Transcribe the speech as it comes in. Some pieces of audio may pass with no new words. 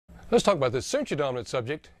Let's talk about the century dominant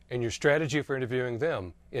subject and your strategy for interviewing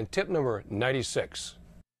them in tip number 96.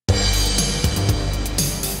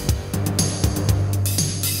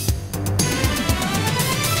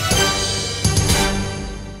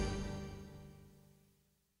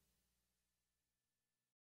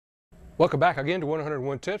 Welcome back again to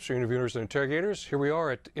 101 Tips for Interviewers and Interrogators. Here we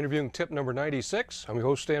are at interviewing tip number 96. I'm your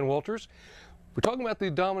host, Stan Walters. We're talking about the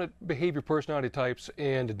dominant behavior personality types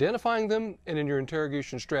and identifying them and in your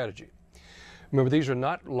interrogation strategy. Remember, these are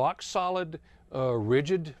not lock solid,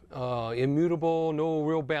 rigid, immutable, no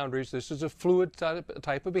real boundaries. This is a fluid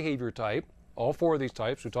type of behavior type. All four of these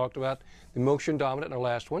types. We talked about the emotion dominant in our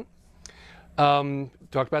last one.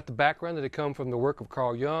 Talked about the background that had come from the work of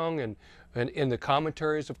Carl Jung and in the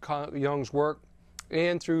commentaries of Jung's work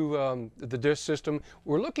and through the DISC system.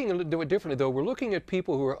 We're looking a little bit differently, though. We're looking at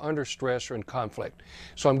people who are under stress or in conflict.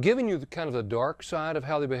 So I'm giving you kind of the dark side of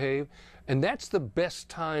how they behave, and that's the best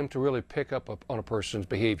time to really pick up on a person's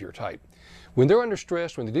behavior type. When they're under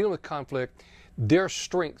stress, when they're dealing with conflict, their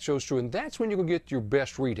strength shows through, and that's when you can get your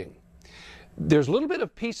best reading. There's a little bit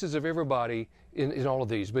of pieces of everybody in all of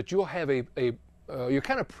these, but you'll have you're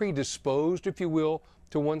kind of predisposed, if you will,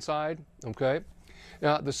 to one side, okay?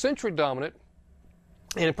 Now, the centric dominant,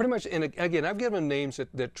 and pretty much, and again, I've given them names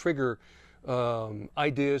that trigger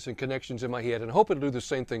ideas and connections in my head, and I hope it'll do the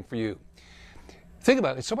same thing for you. Think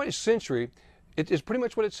about it. Somebody's century, it is pretty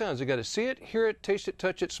much what it sounds. You got to see it, hear it, taste it,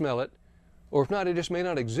 touch it, smell it, or if not, it just may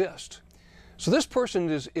not exist. So this person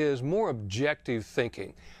is more objective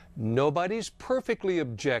thinking. Nobody's perfectly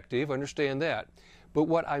objective, understand that. But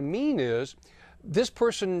what I mean is, this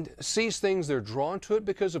person sees things, they're drawn to it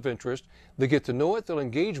because of interest, they get to know it, they'll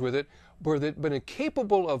engage with it, but they're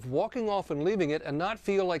incapable of walking off and leaving it and not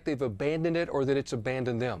feel like they've abandoned it or that it's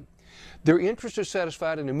abandoned them. Their interests are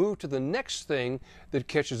satisfied and they move to the next thing that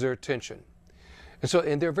catches their attention.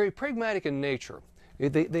 And they're very pragmatic in nature.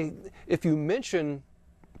 If you mention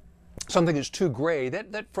something that's too gray,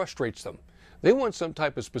 that frustrates them. They want some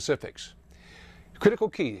type of specifics. Critical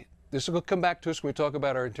key. This will come back to us when we talk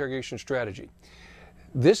about our interrogation strategy.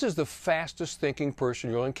 This is the fastest thinking person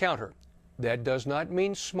you'll encounter. That does not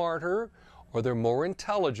mean smarter or they're more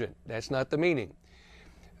intelligent. That's not the meaning.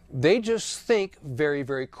 They just think very,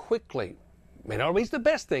 very quickly. May not always be the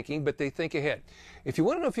best thinking, but they think ahead. If you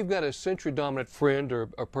want to know if you've got a century dominant friend or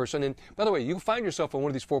person, and by the way, you'll find yourself on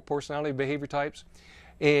one of these four personality behavior types,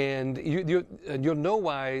 and you'll know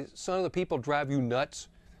why some of the people drive you nuts.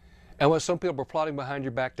 And when some people are plotting behind your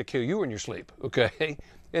back to kill you in your sleep, okay?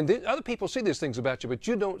 And other people see these things about you, but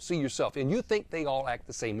you don't see yourself, and you think they all act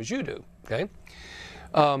the same as you do, okay?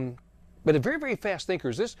 But a very, very fast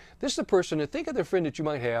thinkers, this is the person, and think of the friend that you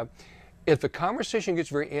might have. If the conversation gets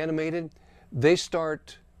very animated, they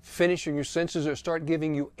start finishing your sentences or start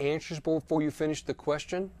giving you answers before you finish the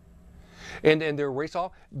question, and they're race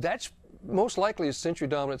off. That's most likely a century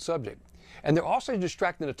dominant subject. And they're also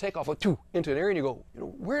distracting to take off into an area, and you go,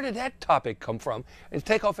 where did that topic come from? And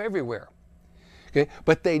take off everywhere. Okay,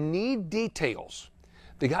 but they need details.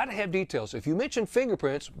 They got to have details. If you mention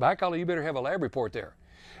fingerprints, by golly, you better have a lab report there.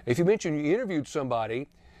 If you mention you interviewed somebody,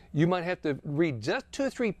 you might have to read just 2 or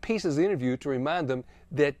 3 pieces of the interview to remind them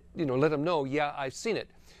that, let them know, yeah, I've seen it.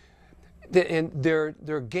 And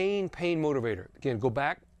their gain pain motivator. Again, go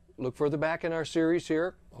back, look further back in our series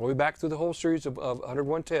here, all the way back through the whole series of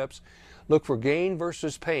 101 tips. Look for gain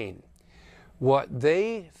versus pain. What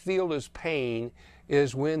they feel is pain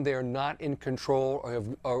is when they're not in control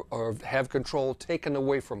or have control taken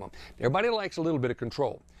away from them. Everybody likes a little bit of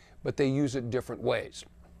control, but they use it different ways.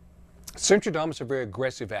 Century dominants are very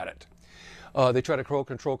aggressive at it. They try to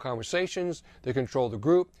control conversations. They control the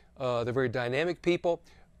group. They're very dynamic people.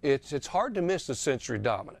 It's hard to miss the century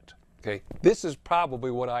dominant. Okay, this is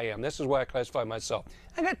probably what I am. This is why I classify myself.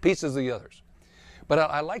 I got pieces of the others. But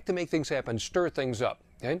I like to make things happen, stir things up.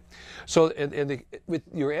 Okay? So with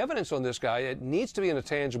your evidence on this guy, it needs to be in a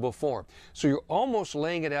tangible form. So you're almost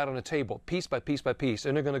laying it out on a table, piece by piece by piece,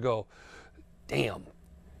 and they're going to go, damn.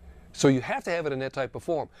 So you have to have it in that type of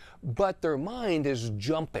form. But their mind is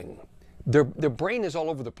jumping. Their brain is all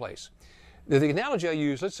over the place. The analogy I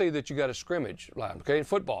use, let's say that you got a scrimmage line, okay, in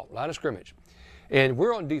football, line of scrimmage. And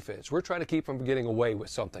we're on defense. We're trying to keep them from getting away with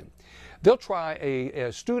something. They'll try a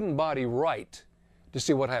student body right to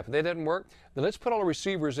see what happens. That doesn't work. Then let's put all the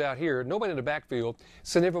receivers out here, nobody in the backfield,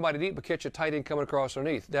 send everybody deep, but catch a tight end coming across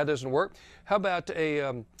underneath. That doesn't work. How about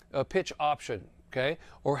a pitch option, okay?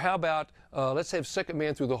 Or how about let's have second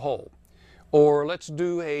man through the hole. Or let's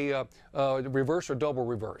do a reverse or double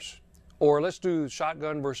reverse. Or let's do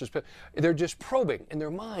shotgun versus pitch. They're just probing, and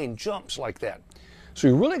their mind jumps like that. So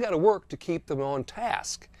you really got to work to keep them on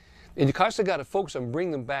task. And you constantly got to focus on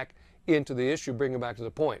bringing them back into the issue, bring them back to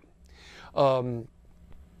the point.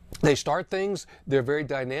 They start things, they're very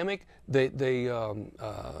dynamic, they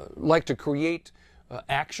like to create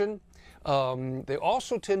action. They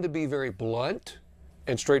also tend to be very blunt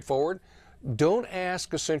and straightforward. Don't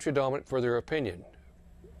ask a century dominant for their opinion,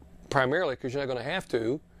 primarily because you're not going to have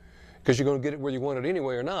to, because you're going to get it where you want it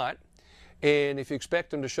anyway or not. And if you expect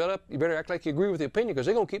them to shut up, you better act like you agree with the opinion, because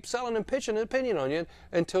they're going to keep selling and pitching an opinion on you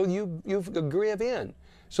until you give in.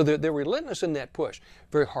 So they're relentless in that push.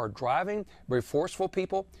 Very hard driving, very forceful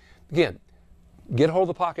people. Again, get a hold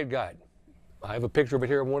of the pocket guide. I have a picture of it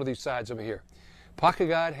here on one of these sides over here. Pocket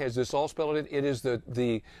guide has this all spelled in. It is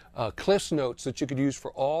the Cliff's notes that you could use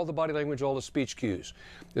for all the body language, all the speech cues.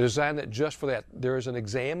 They designed that just for that. There is an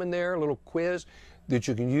exam in there, a little quiz that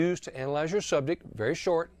you can use to analyze your subject, very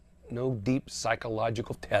short, no deep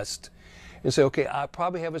psychological test, and say, okay, I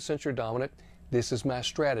probably have a sensory dominant. This is my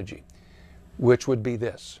strategy, which would be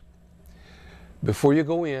this. Before you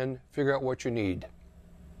go in, figure out what you need.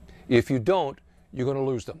 If you don't, you're going to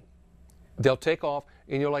lose them. They'll take off,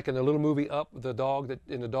 and you're like in the little movie Up, the dogs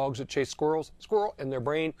that chase squirrels, and their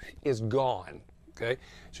brain is gone. Okay,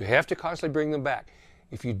 so you have to constantly bring them back.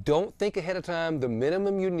 If you don't think ahead of time the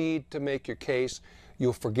minimum you need to make your case,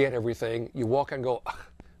 you'll forget everything. You walk and go,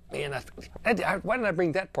 man, why didn't I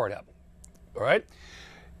bring that part up? All right,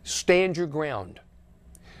 stand your ground.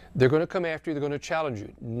 They're going to come after you. They're going to challenge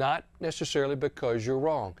you, not necessarily because you're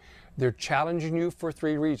wrong. They're challenging you for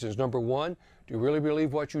three reasons. Number one, do you really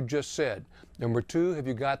believe what you just said? Number two, have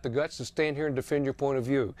you got the guts to stand here and defend your point of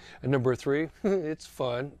view? And number three, it's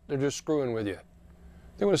fun. They're just screwing with you.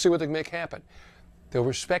 They want to see what they can make happen. They'll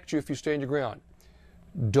respect you if you stand your ground.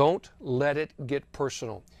 Don't let it get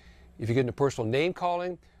personal. If you get into personal name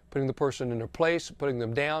calling, putting the person in their place, putting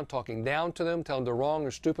them down, talking down to them, telling them they're wrong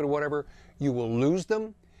or stupid or whatever, you will lose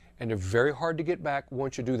them, and they're very hard to get back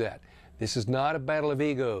once you do that. This is not a battle of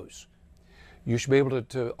egos. You should be able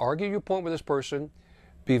to argue your point with this person,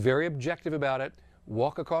 be very objective about it,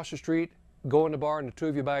 walk across the street, go in the bar, and the two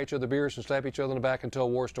of you buy each other beers and slap each other in the back and tell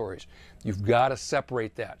war stories. You've got to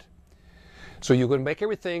separate that. So you're going to make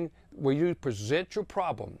everything where you present your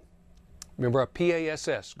problem. Remember our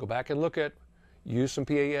PASS. Go back and look at, use some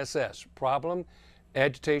PASS. Problem,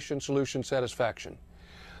 agitation, solution, satisfaction.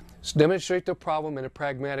 Demonstrate the problem in a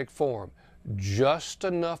pragmatic form. Just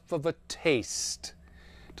enough of a taste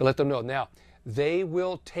to let them know. Now, they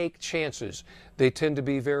will take chances. They tend to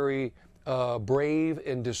be very brave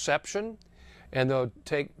in deception, and they'll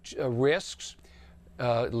take risks.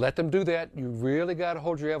 Let them do that. You really got to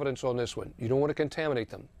hold your evidence on this one. You don't want to contaminate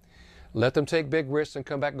them. Let them take big risks and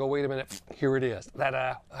come back and go, wait a minute, here it is.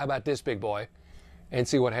 How about this, big boy? And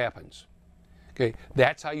see what happens. Okay,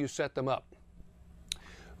 that's how you set them up.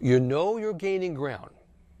 You know you're gaining ground.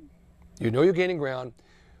 You know you're gaining ground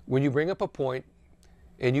when you bring up a point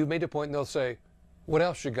and you've made a point, and they'll say, what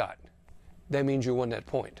else you got? That means you won that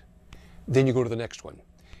point. Then you go to the next one,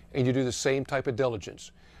 and you do the same type of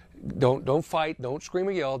diligence. Don't fight, don't scream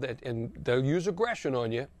or yell, and they'll use aggression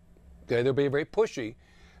on you. Okay, they'll be very pushy.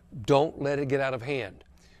 Don't let it get out of hand.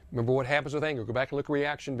 Remember what happens with anger. Go back and look at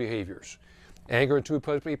reaction behaviors. Anger and two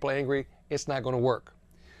people angry, it's not going to work.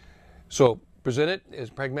 So present it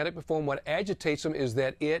as pragmatic form. What agitates them is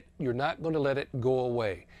that you're not going to let it go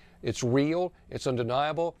away. It's real, it's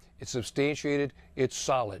undeniable, it's substantiated, it's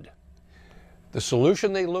solid. The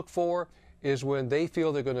solution they look for is when they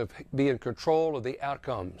feel they're going to be in control of the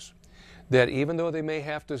outcomes. That even though they may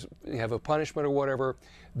have to have a punishment or whatever,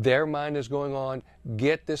 their mind is going on,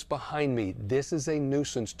 get this behind me. This is a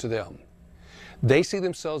nuisance to them. They see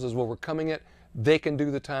themselves as overcoming it. They can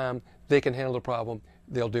do the time, they can handle the problem,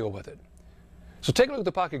 they'll deal with it. So take a look at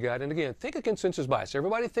the pocket guide, and again, think of consensus bias.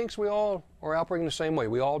 Everybody thinks we all are operating the same way.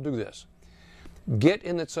 We all do this. Get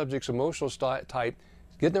in that subject's emotional type,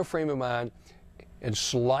 get in their frame of mind, and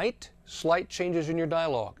slight changes in your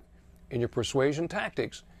dialogue, in your persuasion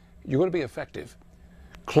tactics, you're going to be effective.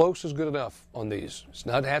 Close is good enough on these. It's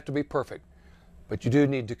not have to be perfect, but you do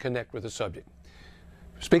need to connect with the subject.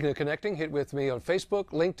 Speaking of connecting, hit with me on Facebook,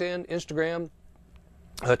 LinkedIn, Instagram,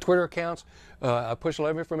 Twitter accounts. I push a lot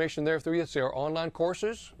of information there through you. It's our online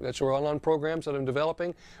courses. That's our online programs that I'm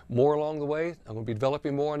developing. More along the way. I'm going to be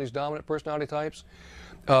developing more on these dominant personality types.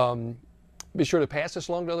 Be sure to pass this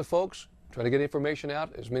along to other folks. Try to get information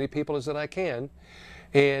out as many people as that I can.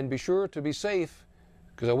 And be sure to be safe,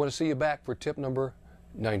 because I want to see you back for tip number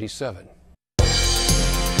 97.